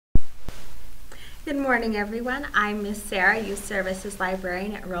Good morning, everyone. I'm Miss Sarah, Youth Services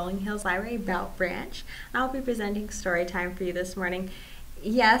Librarian at Rolling Hills Library, Belt Branch. I'll be presenting story time for you this morning.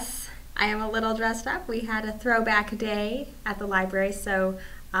 Yes, I am a little dressed up. We had a throwback day at the library, so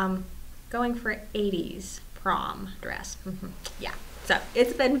going for 80s prom dress. Yeah, so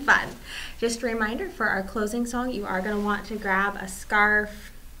it's been fun. Just a reminder, for our closing song, you are going to want to grab a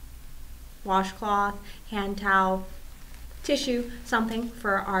scarf, washcloth, hand towel, tissue, something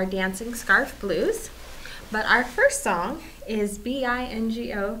for our dancing scarf blues. But our first song is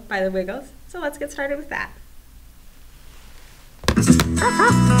B-I-N-G-O by the Wiggles, so let's get started with that.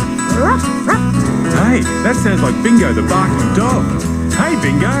 Hey, that sounds like Bingo the barking dog. Hey,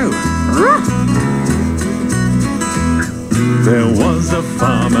 Bingo! There was a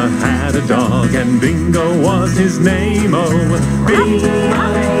farmer had a dog, and Bingo was his name. Oh, B-I-N-G-O,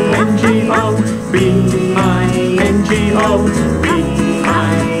 B-I-N-G-O,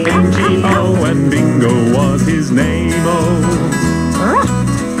 B-I-N-G-O, and Bingo was his name. Oh.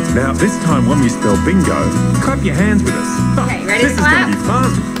 Now, this time when we spell bingo, clap your hands with us. Okay, ready This to is going to clap?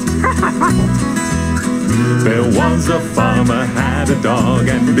 be fun. There was a farmer had a dog,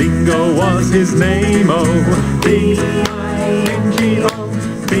 and Bingo was his name. Oh, B-I-N-G-O,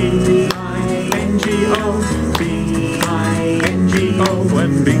 B-I-N-G-O, B-I-N-G-O,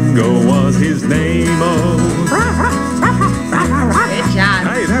 and Bingo was his name. Oh. Good job.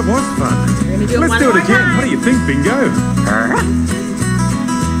 Hey, that was fun. We're gonna do it Let's one do it more again. time. What do you think, Bingo?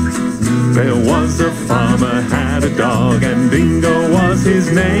 There was a farmer had a dog, and Bingo was his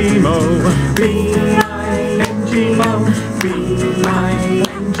name. Oh, B-I-N-G-O, B-I-N-G-O,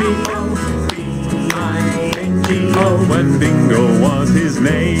 B-I-N-G-O, and Bingo was his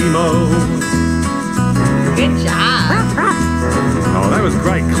name. Oh. Good job. Oh, that was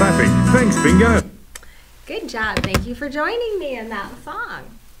great clapping. Thanks, Bingo. Good job. Thank you for joining me in that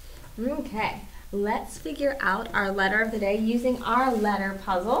song. Okay, let's figure out our letter of the day using our letter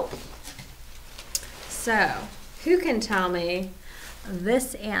puzzle. So, who can tell me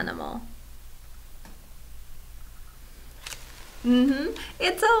this animal?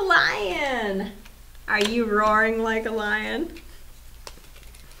 It's a lion. Are you roaring like a lion?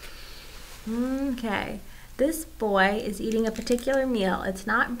 Okay, this boy is eating a particular meal. It's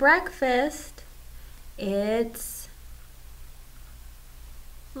not breakfast, it's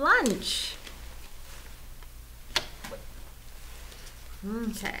lunch.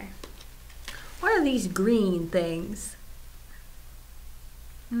 Okay. What are these green things?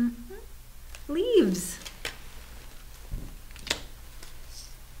 Leaves.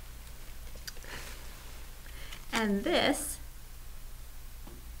 And this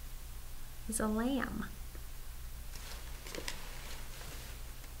is a lamb.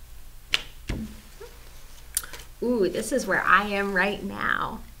 Ooh, this is where I am right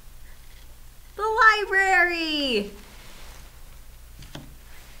now. The library.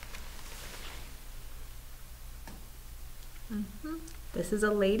 This is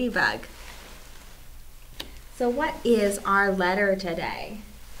a ladybug. So what is our letter today?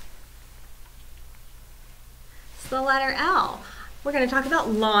 It's the letter L. We're going to talk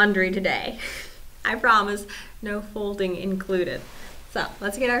about laundry today. I promise, no folding included. So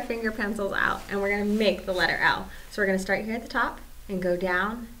let's get our finger pencils out and we're going to make the letter L. So we're going to start here at the top and go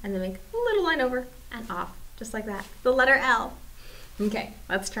down and then make a little line over and off, just like that. The letter L. Okay,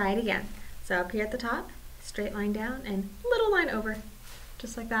 let's try it again. So up here at the top, straight line down and little line over,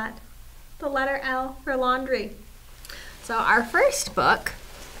 just like that. The letter L for laundry. So our first book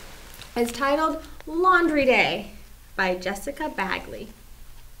is titled Laundry Day by Jessica Bagley.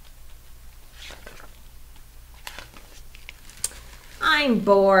 I'm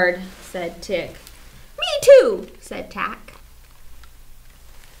bored, said Tick. Me too, said Tack.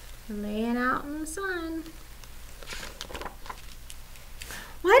 Laying out in the sun.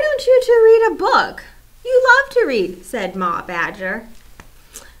 Why don't you two read a book? You love to read, said Ma Badger.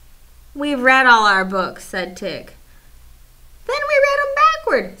 We've read all our books, said Tick. Then we read them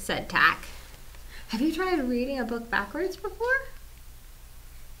backward, said Tack. Have you tried reading a book backwards before?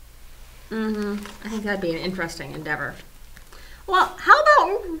 I think that'd be an interesting endeavor. Well, how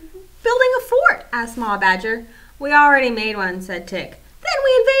about building a fort? Asked Ma Badger. We already made one, said Tick. Then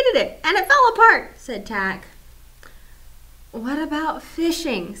we invaded it, and it fell apart, said Tack. What about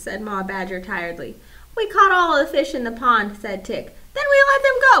fishing? Said Ma Badger tiredly. We caught all of the fish in the pond, said Tick. Then we let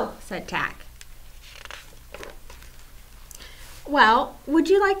them go, said Tack. Well, would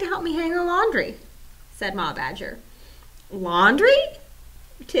you like to help me hang the laundry? Said Ma Badger. Laundry?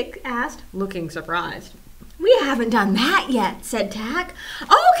 Tick asked, looking surprised. We haven't done that yet, said Tack.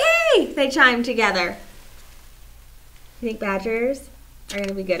 Okay, they chimed together. You think badgers are going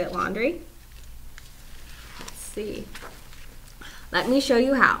to be good at laundry? see. Let me show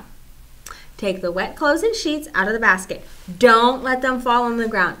you how. Take the wet clothes and sheets out of the basket. Don't let them fall on the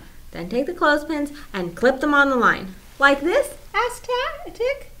ground. Then take the clothespins and clip them on the line. Like this? Asked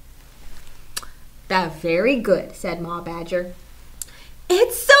Tick. That's very good, said Ma Badger.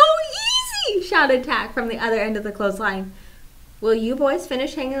 It's so easy, shouted Tack from the other end of the clothesline. Will you boys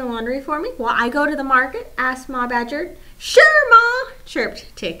finish hanging the laundry for me while I go to the market? Asked Ma Badger. Sure, Ma,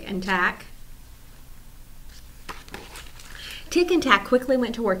 chirped Tick and Tack. Tick and Tack quickly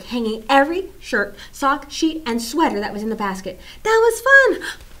went to work hanging every shirt, sock, sheet, and sweater that was in the basket. That was fun,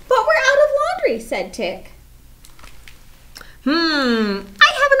 but we're out of laundry, said Tick. I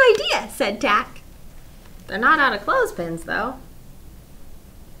have an idea, said Tack. They're not out of clothespins, though.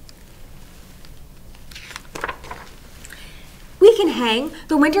 We can hang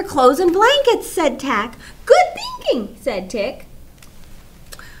the winter clothes and blankets, said Tack. Good thinking, said Tick.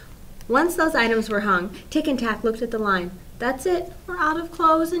 Once those items were hung, Tick and Tack looked at the line. That's it, we're out of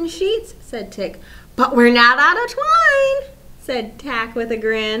clothes and sheets, said Tick. But we're not out of twine, said Tack with a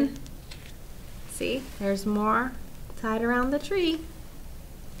grin. See, there's more tied around the tree.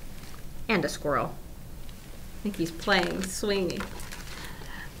 And a squirrel. I think he's playing, swinging.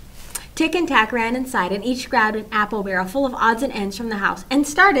 Tick and Tack ran inside and each grabbed an apple barrel full of odds and ends from the house and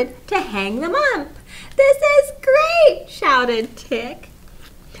started to hang them up. This is great, shouted Tick.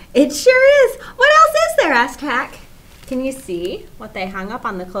 It sure is. What else is there? Asked Tack. Can you see what they hung up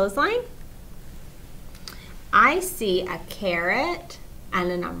on the clothesline? I see a carrot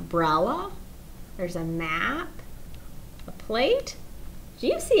and an umbrella. There's a map, a plate. Do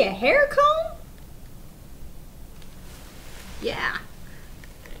you see a hair comb? Yeah.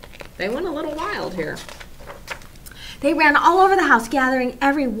 They went a little wild here. They ran all over the house, gathering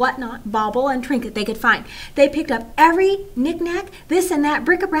every whatnot, bauble, and trinket they could find. They picked up every knick-knack, this and that,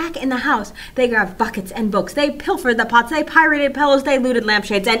 bric-a-brac in the house. They grabbed buckets and books. They pilfered the pots. They pirated pillows. They looted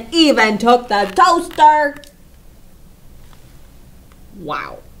lampshades, and even took the toaster.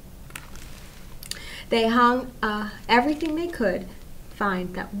 Wow. They hung everything they could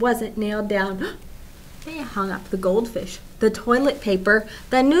find that wasn't nailed down. They hung up the goldfish, the toilet paper,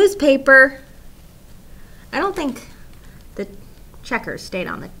 the newspaper. I don't think the checkers stayed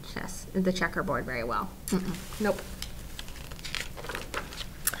on the checkerboard very well. Nope.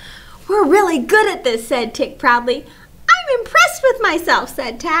 We're really good at this, said Tick proudly. I'm impressed with myself,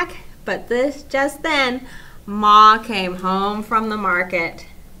 said Tack. But just then, Ma came home from the market.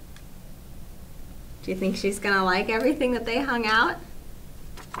 Do you think she's gonna like everything that they hung out?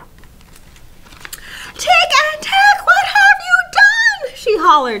 Tick and Tack, what have you done? She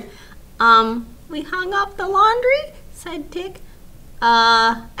hollered. We hung up the laundry, said Tick.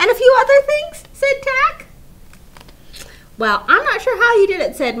 And a few other things, said Tack. Well, I'm not sure how you did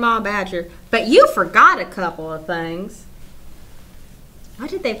it, said Ma Badger, but you forgot a couple of things.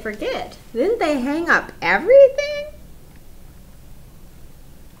 What did they forget? Didn't they hang up everything?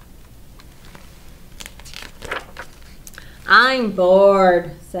 I'm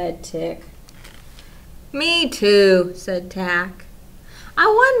bored, said Tick. Me too, said Tack. I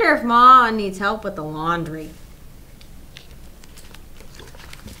wonder if Ma needs help with the laundry.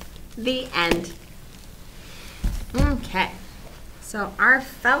 The end. Okay, so our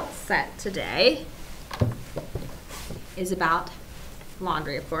felt set today is about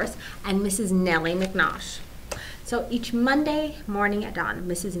laundry, of course, and Mrs. Nellie McNosh. So each Monday morning at dawn,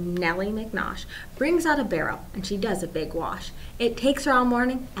 Mrs. Nellie McNosh brings out a barrel and she does a big wash. It takes her all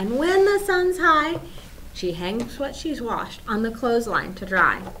morning, and when the sun's high, she hangs what she's washed on the clothesline to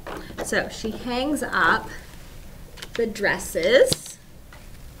dry. So she hangs up the dresses,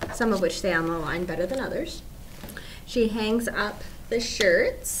 some of which stay on the line better than others. She hangs up the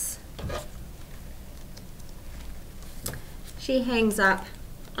shirts. She hangs up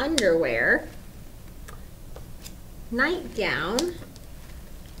underwear, nightgown,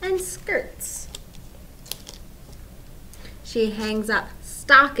 and skirts. She hangs up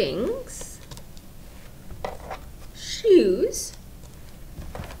stockings, shoes,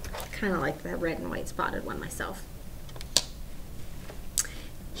 kind of like that red and white spotted one myself.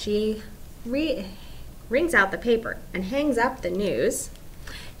 She wrings out the paper and hangs up the news.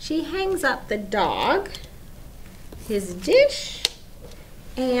 She hangs up the dog, his dish,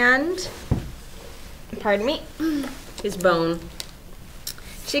 and, pardon me, his bone.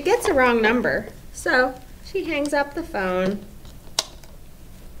 She gets a wrong number, so she hangs up the phone.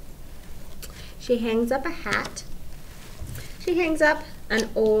 She hangs up a hat. She hangs up an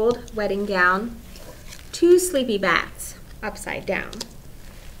old wedding gown, 2 sleepy bats upside down.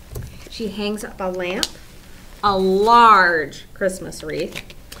 She hangs up a lamp, a large Christmas wreath,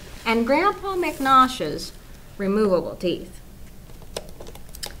 and Grandpa McNosh's removable teeth.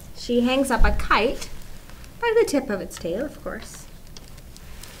 She hangs up a kite by the tip of its tail, of course.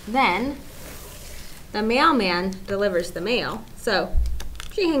 Then the mailman delivers the mail, so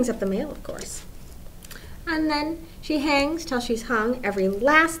she hangs up the mail, of course. And then she hangs till she's hung every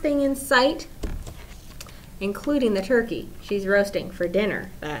last thing in sight, including the turkey she's roasting for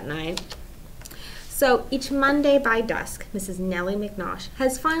dinner that night. So each Monday by dusk, Mrs. Nellie McNosh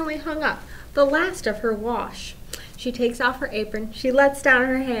has finally hung up the last of her wash. She takes off her apron, she lets down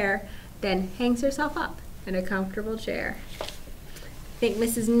her hair, then hangs herself up in a comfortable chair. Think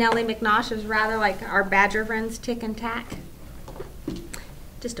Mrs. Nellie McNosh is rather like our badger friends Tick and Tack?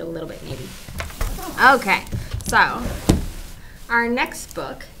 Just a little bit, maybe. Okay, so our next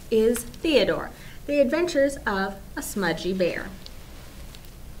book is Theodore, The Adventures of a Smudgy Bear.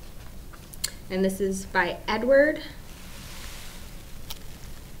 And this is by Edward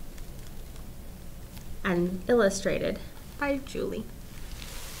and illustrated by Julie.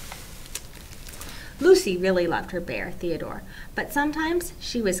 Lucy really loved her bear, Theodore, but sometimes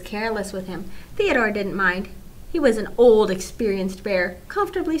she was careless with him. Theodore didn't mind. He was an old, experienced bear,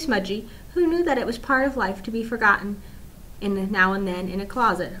 comfortably smudgy, who knew that it was part of life to be forgotten now and then in a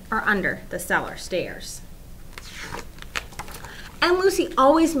closet or under the cellar stairs. And Lucy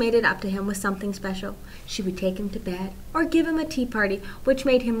always made it up to him with something special. She would take him to bed or give him a tea party, which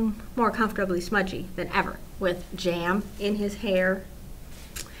made him more comfortably smudgy than ever, with jam in his hair.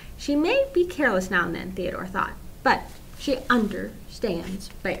 She may be careless now and then, Theodore thought, but she understands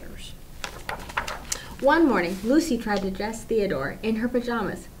bears. One morning, Lucy tried to dress Theodore in her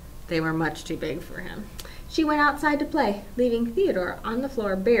pajamas. They were much too big for him. She went outside to play, leaving Theodore on the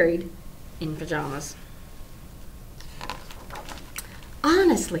floor buried in pajamas.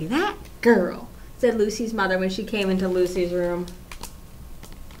 Honestly, that girl, said Lucy's mother when she came into Lucy's room.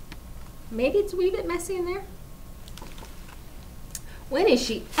 Maybe it's a wee bit messy in there. When is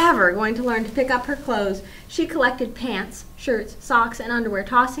she ever going to learn to pick up her clothes? She collected pants, shirts, socks, and underwear,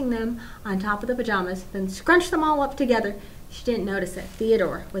 tossing them on top of the pajamas, then scrunched them all up together. She didn't notice that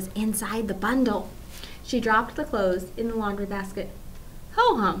Theodore was inside the bundle. She dropped the clothes in the laundry basket.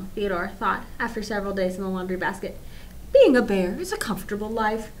 Ho-hum, Theodore thought after several days in the laundry basket. Being a bear is a comfortable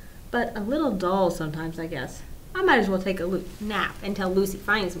life, but a little dull sometimes, I guess. I might as well take a nap until Lucy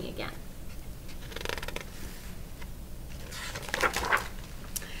finds me again.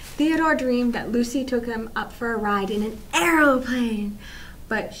 Theodore dreamed that Lucy took him up for a ride in an aeroplane,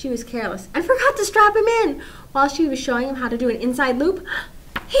 but she was careless and forgot to strap him in. While she was showing him how to do an inside loop,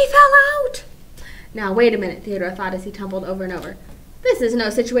 he fell out. Now, wait a minute, Theodore thought as he tumbled over and over. This is no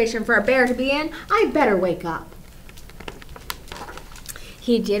situation for a bear to be in. I'd better wake up.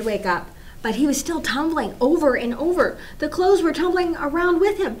 He did wake up, but he was still tumbling over and over. The clothes were tumbling around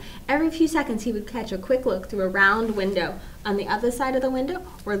with him. Every few seconds he would catch a quick look through a round window. On the other side of the window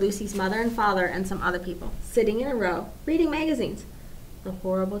were Lucy's mother and father and some other people, sitting in a row, reading magazines. The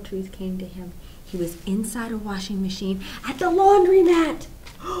horrible truth came to him. He was inside a washing machine at the laundromat.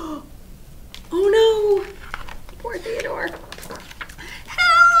 Oh no! Poor Theodore.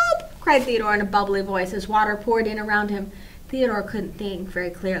 Help! Cried Theodore in a bubbly voice as water poured in around him. Theodore couldn't think very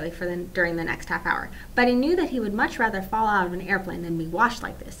clearly during the next half hour, but he knew that he would much rather fall out of an airplane than be washed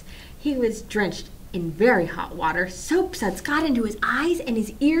like this. He was drenched in very hot water. Soap suds got into his eyes and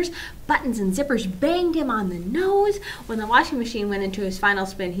his ears. Buttons and zippers banged him on the nose. When the washing machine went into his final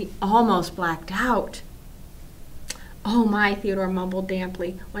spin, he almost blacked out. Oh my, Theodore mumbled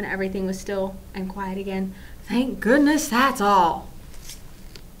damply when everything was still and quiet again. Thank goodness that's all.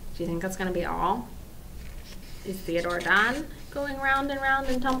 Do you think that's going to be all? Is Theodore done going round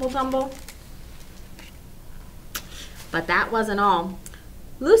and tumble? But that wasn't all.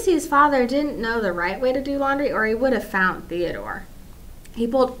 Lucy's father didn't know the right way to do laundry, or he would have found Theodore. He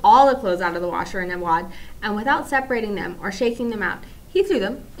pulled all the clothes out of the washer and the wad, and without separating them or shaking them out, he threw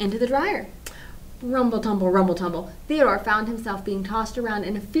them into the dryer. Rumble tumble, Theodore found himself being tossed around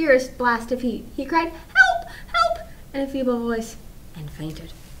in a fierce blast of heat. He cried, "Help! Help!" in a feeble voice, and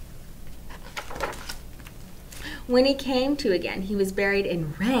fainted. When he came to again, he was buried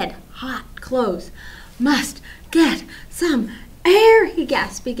in red, hot clothes. Must get some air, he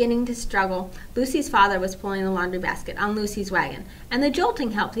gasped, beginning to struggle. Lucy's father was pulling the laundry basket on Lucy's wagon, and the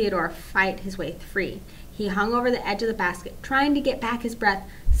jolting helped Theodore fight his way free. He hung over the edge of the basket, trying to get back his breath.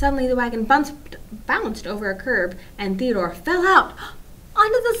 Suddenly the wagon bounced over a curb, and Theodore fell out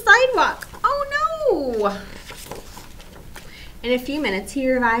onto the sidewalk. Oh no! In a few minutes, he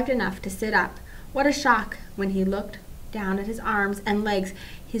revived enough to sit up. What a shock when he looked down at his arms and legs.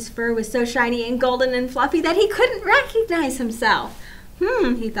 His fur was so shiny and golden and fluffy that he couldn't recognize himself.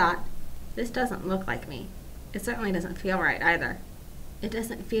 He thought, this doesn't look like me. It certainly doesn't feel right either. It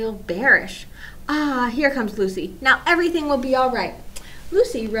doesn't feel bearish. Ah, here comes Lucy. Now everything will be all right.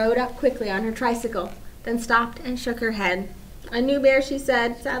 Lucy rode up quickly on her tricycle, then stopped and shook her head. A new bear, she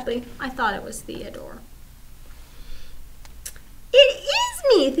said, sadly. I thought it was Theodore. It is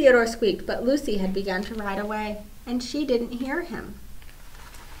me, Theodore squeaked, but Lucy had begun to ride away, and she didn't hear him.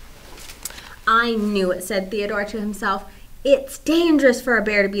 I knew it, said Theodore to himself. It's dangerous for a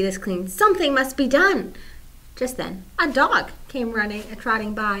bear to be this clean. Something must be done. Just then, a dog came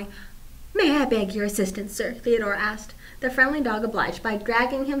trotting by. May I beg your assistance, sir? Theodore asked. The friendly dog obliged by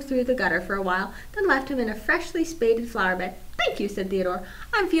dragging him through the gutter for a while, then left him in a freshly spaded flower bed. Thank you, said Theodore.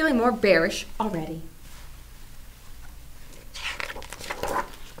 I'm feeling more bearish already.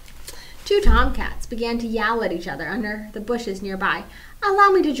 Two tomcats began to yowl at each other under the bushes nearby. Allow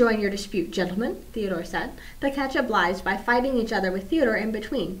me to join your dispute, gentlemen, Theodore said. The cats obliged by fighting each other with Theodore in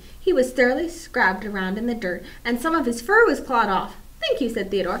between. He was thoroughly scrubbed around in the dirt, and some of his fur was clawed off. Thank you,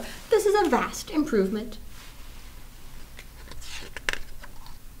 said Theodore. This is a vast improvement.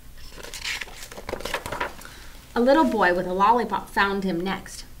 A little boy with a lollipop found him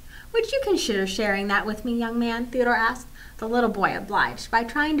next. Would you consider sharing that with me, young man? Theodore asked. The little boy obliged by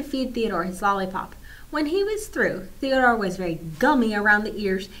trying to feed Theodore his lollipop. When he was through, Theodore was very gummy around the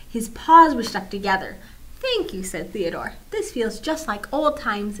ears. His paws were stuck together. Thank you, said Theodore. This feels just like old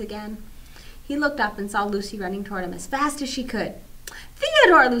times again. He looked up and saw Lucy running toward him as fast as she could.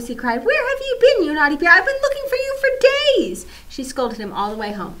 Theodore, Lucy cried, where have you been, you naughty bear? I've been looking for you for days. She scolded him all the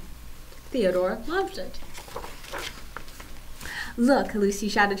way home. Theodore loved it. Look, Lucy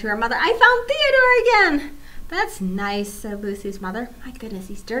shouted to her mother, I found Theodore again. That's nice, said Lucy's mother. My goodness,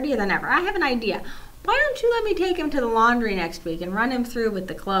 he's dirtier than ever. I have an idea. Why don't you let me take him to the laundry next week and run him through with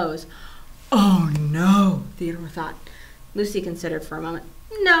the clothes? Oh, no, Theodore thought. Lucy considered for a moment.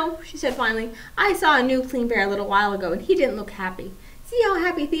 No, she said finally. I saw a new clean bear a little while ago, and he didn't look happy. See how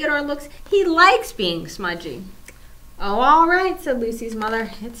happy Theodore looks? He likes being smudgy. Oh, all right, said Lucy's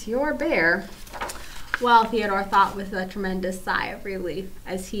mother. It's your bear. Well, Theodore thought with a tremendous sigh of relief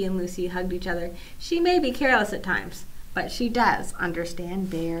as he and Lucy hugged each other. She may be careless at times, but she does understand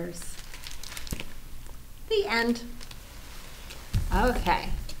bears. The end. Okay,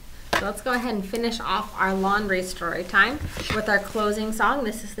 so let's go ahead and finish off our laundry story time with our closing song.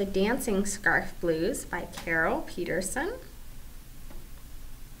 This is the Dancing Scarf Blues by Carol Peterson.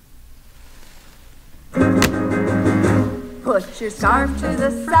 Put your scarf to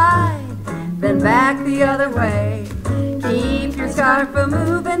the side, bend back the other way. Keep your scarf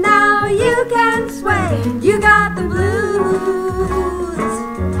a-moving, now you can sway. You got the blues,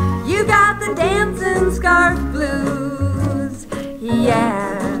 you got the dancing scarf blues.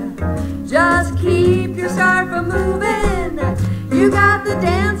 Yeah, just keep your scarf a-moving. You got the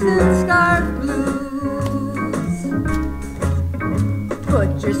dancing scarf blues.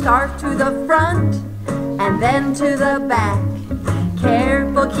 Put your scarf to the front and then to the back.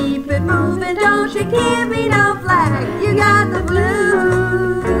 Careful, keep it moving, don't you give me no flack. You got the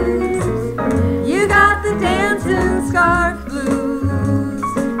blues, you got the dancing scarf blues.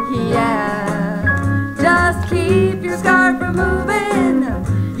 Yeah, just keep your scarf a-moving.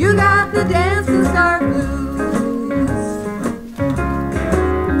 You got the dancing scarf blues.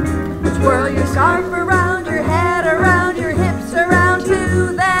 Twirl your scarf around your head, around your hips, around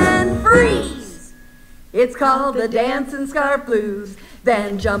too, then freeze. It's called the dancing scarf blues.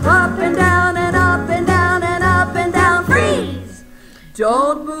 Then jump up and down and up and down and up and down. Freeze!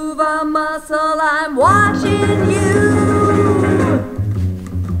 Don't move a muscle, I'm watching you.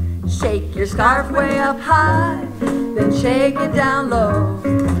 Shake your scarf way up high, then shake it down low.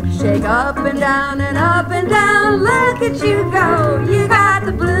 Shake up and down and up and down. Look at you go. You got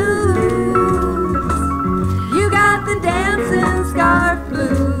the blues. You got the dancing scarf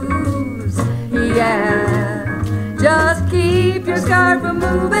blues. Yeah, just keep your scarf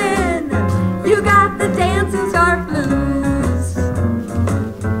a-moving. You got the dancing scarf blues.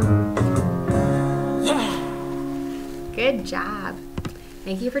 Yeah. Good job.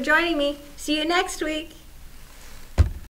 Thank you for joining me. See you next week.